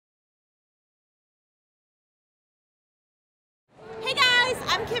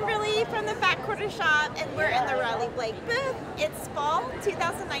I'm Kimberly from the Back Quarter Shop, and we're in the Riley Blake booth. It's fall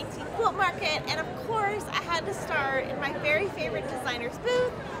 2019 Quilt Market, and of course I had to start in my very favorite designer's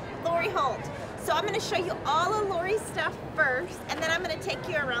booth, Lori Holt. So I'm going to show you all of Lori's stuff first, and then I'm going to take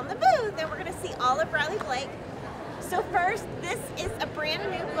you around the booth, and we're going to see all of Riley Blake. So first, this is a brand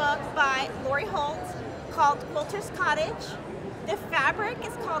new book by Lori Holt called Quilter's Cottage. The fabric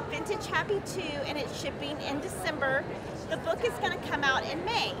is called Vintage Happy 2, and it's shipping in December. The book is going to come out in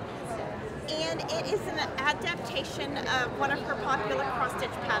May, and it is an adaptation of one of her popular cross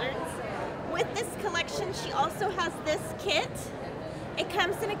stitch patterns. With this collection, she also has this kit. It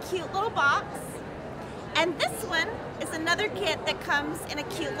comes in a cute little box, and this one is another kit that comes in a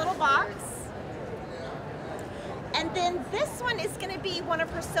cute little box. And then this one is going to be one of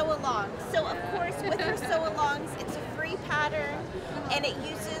her sew-alongs. So of course, with her sew-alongs, it's a free pattern, and it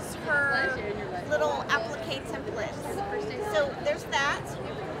uses her little applique templates. So there's that.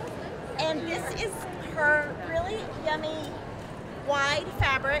 And this is her really yummy wide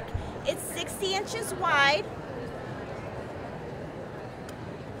fabric. It's 60 inches wide,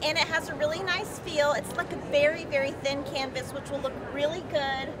 and it has a really nice feel. It's like a very, very thin canvas, which will look really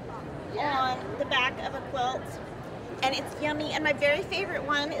good on the back of a quilt. And it's yummy, and my very favorite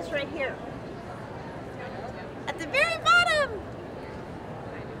one is right here at the very bottom.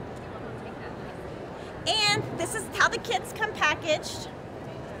 And this is how the kits come packaged.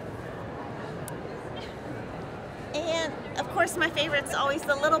 And of course my favorite's always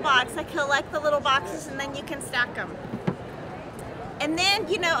the little box. I collect the little boxes, and then you can stack them. And then,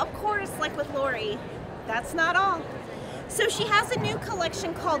 you know, of course, like with Lori, that's not all. So she has a new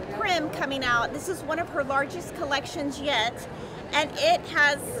collection called Prim coming out. This is one of her largest collections yet, and it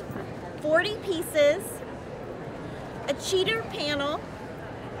has 40 pieces, a cheater panel,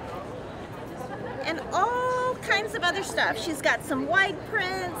 and all kinds of other stuff. She's got some wide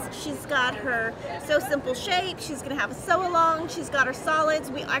prints, she's got her So Simple shape, she's gonna have a sew-along, she's got her solids.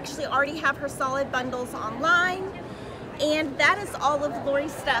 We actually already have her solid bundles online. And that is all of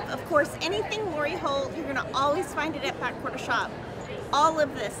Lori's stuff. Of course, anything Lori Holt, you're gonna always find it at Back Quarter Shop. All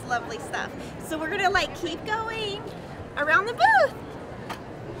of this lovely stuff. So we're gonna like keep going around the booth.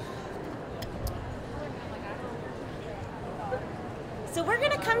 So we're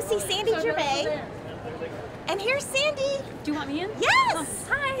gonna come see Sandy Gervais. And here's Sandy. Do you want me in? Yes. Oh,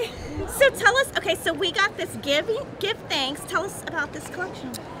 hi. So tell us, okay, so we got this Give Thanks. Tell us about this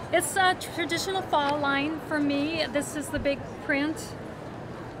collection. It's a traditional fall line for me. This is the big print.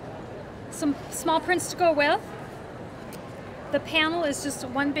 Some small prints to go with. The panel is just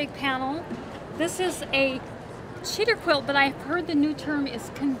one big panel. This is a cheater quilt, but I've heard the new term is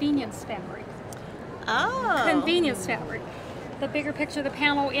convenience fabric. Oh. Convenience fabric. The bigger picture of the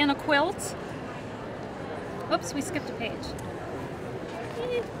panel in a quilt. Oops, we skipped a page.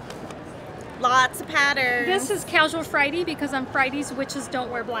 Lots of patterns. This is Casual Friday because on Fridays witches don't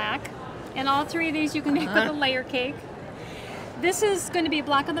wear black. And all three of these you can make with a layer cake. This is going to be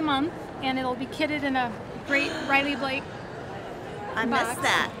Block of the Month, and it'll be kitted in a great Riley Blake I box. missed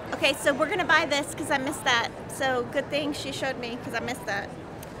that. Okay, so we're going to buy this because I missed that. So good thing she showed me because I missed that.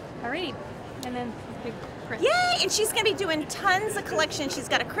 Alright, and then big print. Yay! And she's going to be doing tons of collections. She's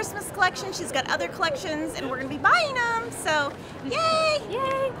got a Christmas collection, she's got other collections, and we're going to be buying them. So, yay!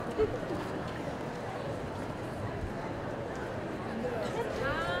 Yay!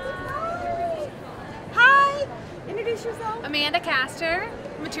 Hi! Introduce yourself. Amanda Castor,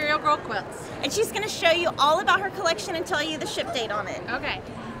 Material Girl Quilts. And she's going to show you all about her collection and tell you the ship date on it. Okay,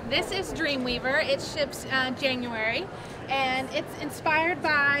 this is Dreamweaver. It ships January, and it's inspired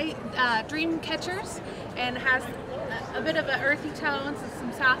by dream catchers and has a bit of an earthy tones and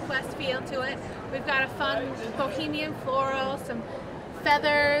some Southwest feel to it. We've got a fun bohemian floral, some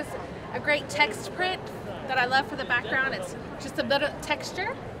feathers, a great text print that I love for the background. It's just a bit of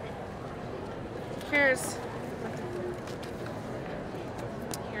texture. Here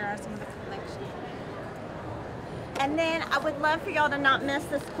are some of the collection. And then I would love for y'all to not miss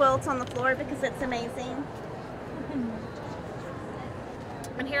this quilt on the floor because it's amazing.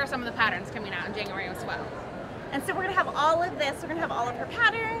 And here are some of the patterns coming out in January as well. And so we're going to have all of this. We're going to have all of her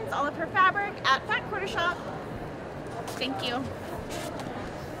patterns, all of her fabric at Back Quarter Shop. Thank you.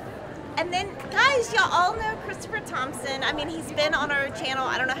 And then, guys, y'all all know Christopher Thompson. I mean, he's been on our channel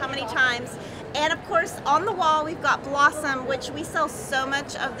I don't know how many times. And of course, on the wall, we've got Blossom, which we sell so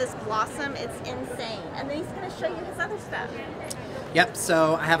much of this Blossom. It's insane. And then he's going to show you his other stuff. Yep,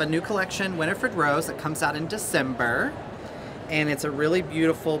 so I have a new collection, Winifred Rose, that comes out in December. And it's a really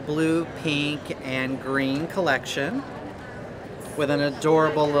beautiful blue, pink, and green collection with an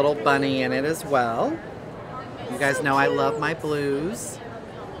adorable little bunny in it as well. You guys know I love my blues.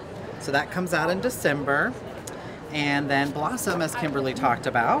 So that comes out in December. And then Blossom, as Kimberly talked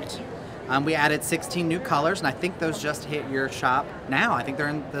about. We added 16 new colors, and I think those just hit your shop now. I think they're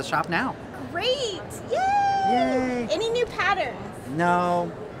in the shop now. Great! Yay! Yay! Any new patterns? No.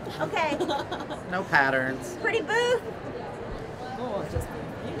 Okay. No patterns. Pretty booth.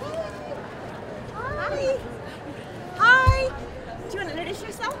 Hi. Hi. Do you want to introduce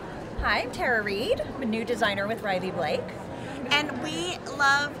yourself? Hi, I'm Tara Reed. I'm a new designer with Riley Blake. And we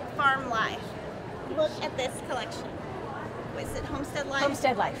love farm life. Look at this collection. What is it, Homestead Life?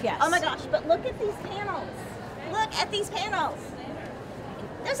 Homestead Life, yes. Oh my gosh, but look at these panels. Look at these panels.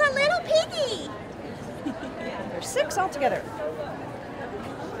 There's a little piggy. There's 6 altogether.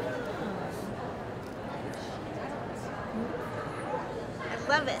 I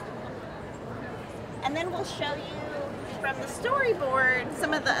love it. And then we'll show you from the storyboard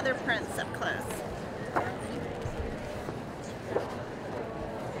some of the other prints up close.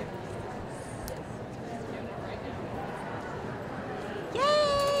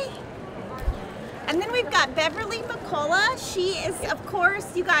 Yay! And then we've got Beverly McCullough. She is, of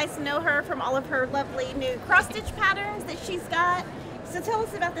course, you guys know her from all of her lovely new cross stitch patterns that she's got. So tell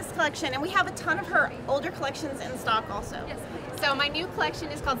us about this collection. And we have a ton of her older collections in stock also. Yes. So my new collection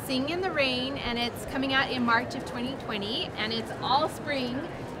is called Sing in the Rain, and it's coming out in March of 2020, and it's all spring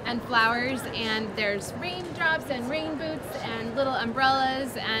and flowers, and there's raindrops and rain boots and little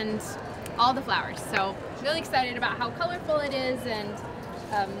umbrellas and all the flowers. So really excited about how colorful it is and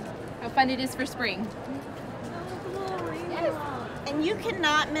how fun it is for spring. Yes. And you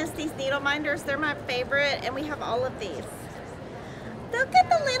cannot miss these needle minders. They're my favorite, and we have all of these. Look at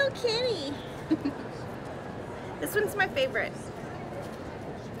the little kitty. This one's my favorite.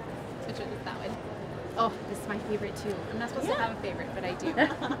 Which one is that one? Oh, this is my favorite too. I'm not supposed to have a favorite, but I do.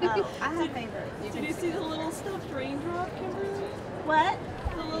 Oh, I have favorites. Did you see the little stuffed raindrop, Kimberly? What?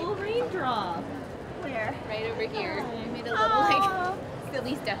 The little raindrop. Where? Right over here. I made a little like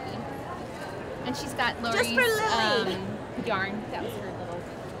silly stuffy. And she's got Lori's Just for Lily. yarn. That was her little.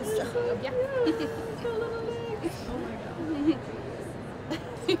 Yeah. The little legs. Oh my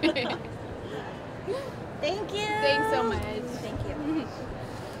god. Thank you. Thanks so much. Thank you. Do you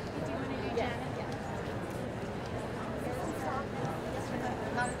want to do Janet?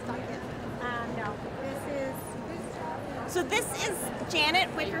 No. So this is Janet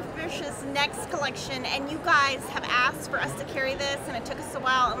Wickerfish's next collection, and you guys have asked for us to carry this, and it took us a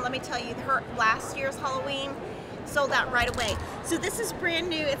while, and let me tell you, her last year's Halloween sold out right away. So this is brand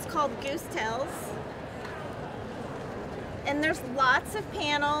new. It's called Goose Tales. And there's lots of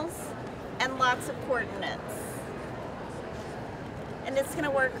panels and lots of coordinates. And it's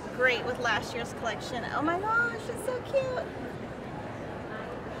gonna work great with last year's collection. Oh my gosh, it's so cute.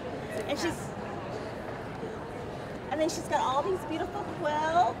 And then she's got all these beautiful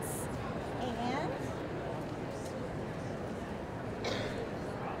quilts. And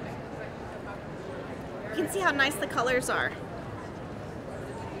you can see how nice the colors are.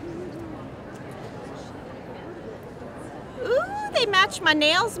 Ooh, they match, my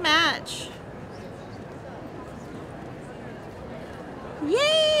nails match.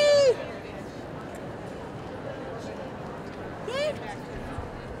 Yay! Yay!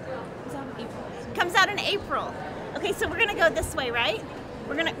 Comes out in April. Okay, so we're gonna go this way, right?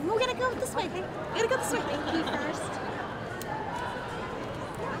 We're gonna go this way. We're gonna go this way. Thank you first.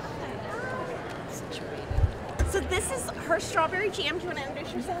 So this is her strawberry jam. Do you want to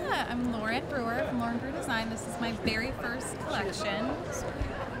introduce yourself? Yeah, I'm Lauren Brewer from Lauren Brewer Design. This is my very first collection.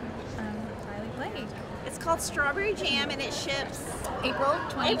 Riley Blake. It's called Strawberry Jam, and it ships April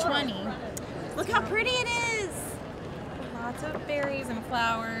 2020. Look how pretty it is. Lots of berries and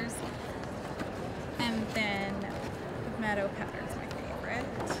flowers. And then the meadow pattern's my favorite.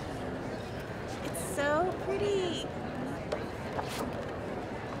 It's so pretty.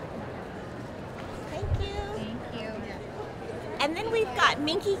 Thank you. Thank you. And then we've got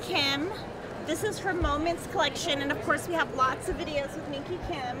Minky Kim. This is her Moments collection, and of course we have lots of videos with Minky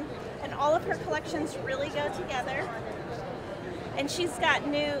Kim, and all of her collections really go together. And she's got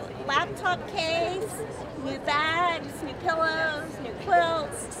new laptop case, new bags, new pillows, new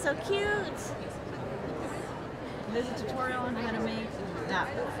quilts. So cute. There's a tutorial on how to make that.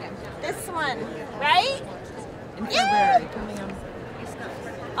 This one, right? And Yay! February coming up.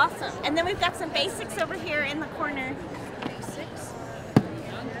 Awesome. And then we've got some basics over here in the corner.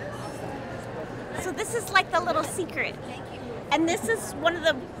 So this is like the little secret. And this is one of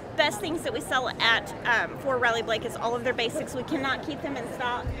the best things that we sell at for Riley Blake is all of their basics. We cannot keep them in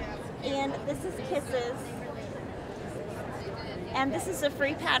stock. And this is Kisses. And this is a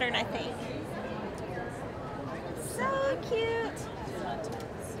free pattern, I think. So cute.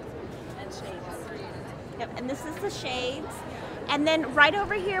 Yep, and this is the shades. And then right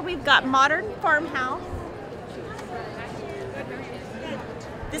over here we've got Modern Farmhouse.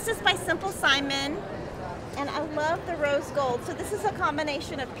 This is by Simple Simon. And I love the rose gold. So this is a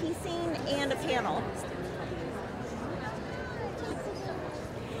combination of piecing and a panel.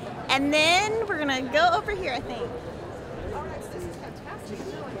 And then we're gonna go over here, I think.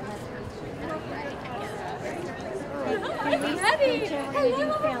 Ready.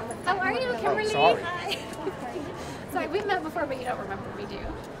 Hello. How are you, Kimberly? sorry. Hi. Sorry, we've met before, but you don't remember me, do you?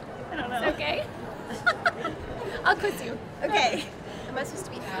 I don't know. It's okay. I'll quiz you. Okay. Am I supposed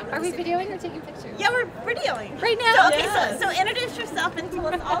to be? Are we videoing or taking pictures? Yeah, we're videoing. Right now? So, okay, so introduce yourself and tell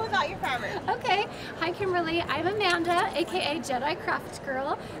us all about your fabric. Okay. Hi, Kimberly. I'm Amanda, aka Jedi Craft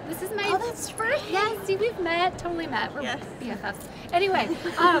Girl. This is my. Oh, that's right. Yeah, see, we've met. Totally met. We're Yes. BFFs. Anyway,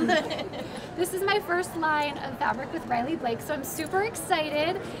 this is my first line of fabric with Riley Blake, so I'm super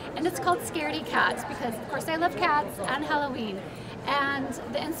excited. And it's called Scaredy Cats because, of course, I love cats and Halloween. And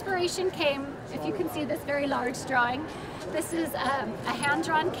the inspiration came, if you can see this very large drawing, this is a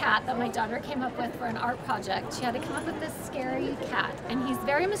hand-drawn cat that my daughter came up with for an art project. She had to come up with this scary cat, and he's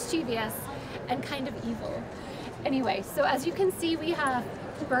very mischievous and kind of evil. Anyway, so as you can see, we have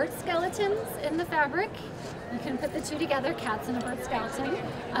bird skeletons in the fabric. You can put the two together, cats and a bird skeleton.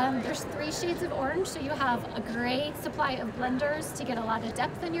 There's 3 shades of orange, so you have a great supply of blenders to get a lot of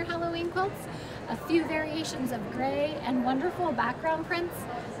depth in your Halloween quilts, a few variations of gray, and wonderful background prints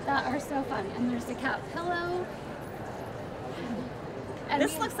that are so fun. And there's a cat pillow. And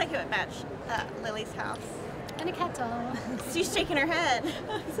This looks like it would match Lily's house. and a cat doll. She's shaking her head.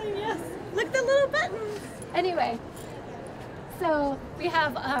 So yes. Look at the little buttons. Anyway, so we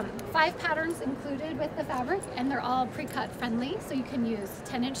have 5 patterns included with the fabric, and they're all pre-cut friendly, so you can use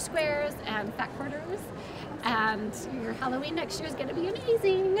 10-inch squares and fat quarters, and your Halloween next year is going to be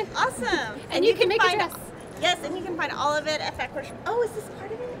amazing. Awesome. And you can make a find, dress. Yes, and you can find all of it at FQS. Oh, is this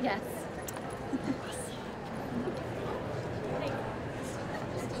part of it? Yes.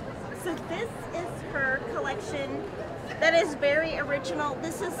 So this is her collection that is very original.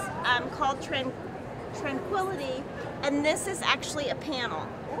 This is called Tranquility, and this is actually a panel.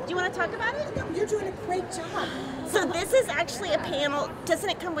 Do you want to talk about it? No, you're doing a great job. So this is actually a panel. Doesn't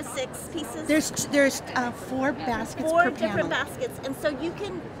it come with 6 pieces? There's 4 baskets 4 per different panel. baskets, and so you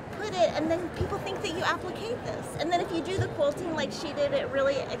can put it, and then people think that you applique this. And then if you do the quilting like she did, it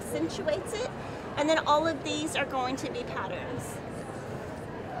really accentuates it. And then all of these are going to be patterns.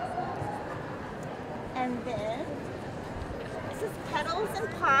 And then this is petals and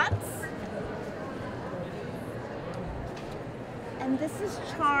pots. And this is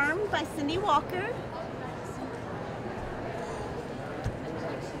Charm by Cindy Walker.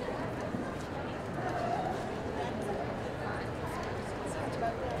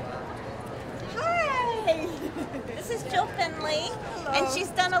 Hi! This is Jill Finley, and she's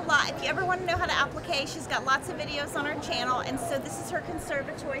done a lot. If you ever want to know how to applique, she's got lots of videos on her channel, and so this is her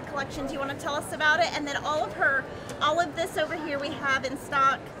conservatory collection. Do you want to tell us about it? And then all of this over here we have in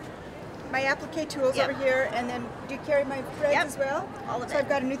stock. My applique tools Yep. over here, and then do you carry my threads Yep. as well? All of So it. I've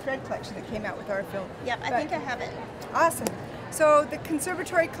got a new thread collection that came out with our film. Yep, I But- think I have it. Awesome. So the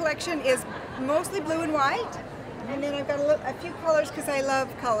conservatory collection is mostly blue and white, and then I've got a few colors because I love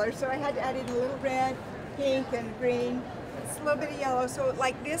colors. So I had to add in a little red, pink, and green. It's a little bit of yellow. So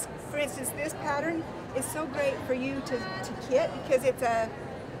like this, for instance, this pattern is so great for you to kit because it's a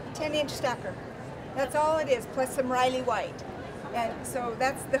 10-inch stacker. That's all it is, plus some Riley white. And so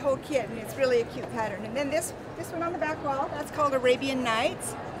that's the whole kit, and it's really a cute pattern. And then this one on the back wall, that's called Arabian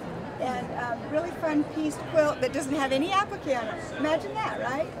Nights. And really fun pieced quilt that doesn't have any applique on it. Imagine that,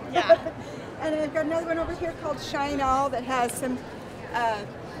 right? Yeah. And then I've got another one over here called Shine All that has some,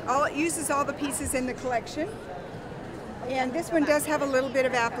 it uses all the pieces in the collection. And this one does have a little bit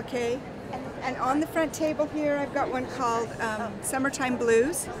of applique. And on the front table here, I've got one called Summertime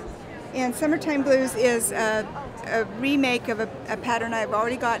Blues. And Summertime Blues is a remake of a pattern I've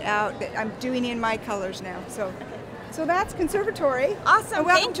already got out that I'm doing in my colors now. So that's conservatory. Awesome, And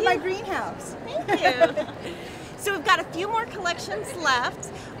welcome thank to you. my greenhouse. Thank you. So we've got a few more collections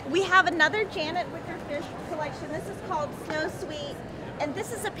left. We have another Janet Wickerfish collection. This is called Snow Sweet, and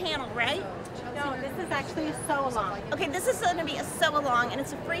this is a panel, right? No, this is actually a sew-along. Okay, this is going to be a sew-along, and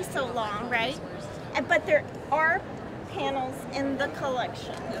it's a free sew-along, right? But there are panels in the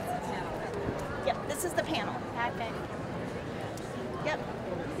collection. Yep, this is the panel. Okay. Yep.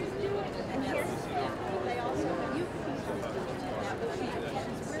 And here's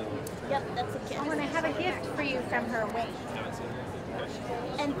Yep, that's a kit. Oh, and I have a gift for you from her. Wait.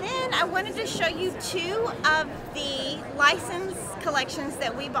 And then I wanted to show you two of the license collections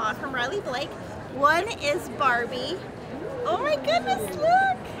that we bought from Riley Blake. One is Barbie. Oh my goodness,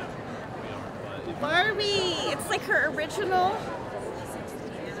 look! Barbie! It's like her original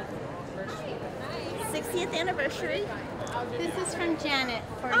 60th anniversary. This is from Janet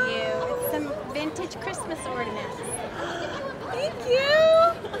for you. It's some vintage Christmas ornaments. Thank you!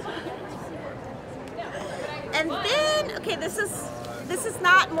 And then, okay, this is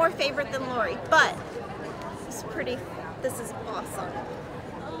not more favorite than Lori, but it's pretty, this is awesome.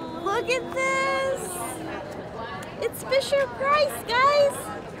 Look at this! It's Fisher Price, guys!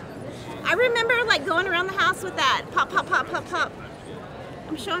 I remember like going around the house with that. Pop, pop, pop, pop, pop.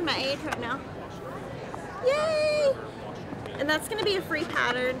 I'm showing my age right now. Yay! And that's gonna be a free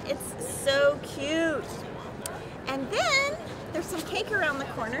pattern. It's so cute. And then there's some cake around the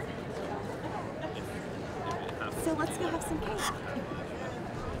corner. So let's go have some cake.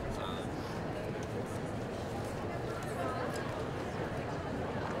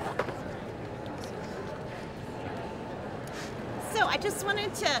 So I just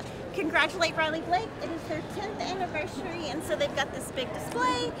wanted to congratulate Riley Blake. It is their 10th anniversary, and so they've got this big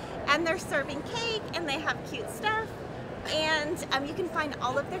display, and they're serving cake, and they have cute stuff. And you can find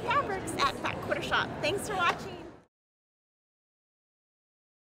all of their fabrics at Fat Quarter Shop. Thanks for watching.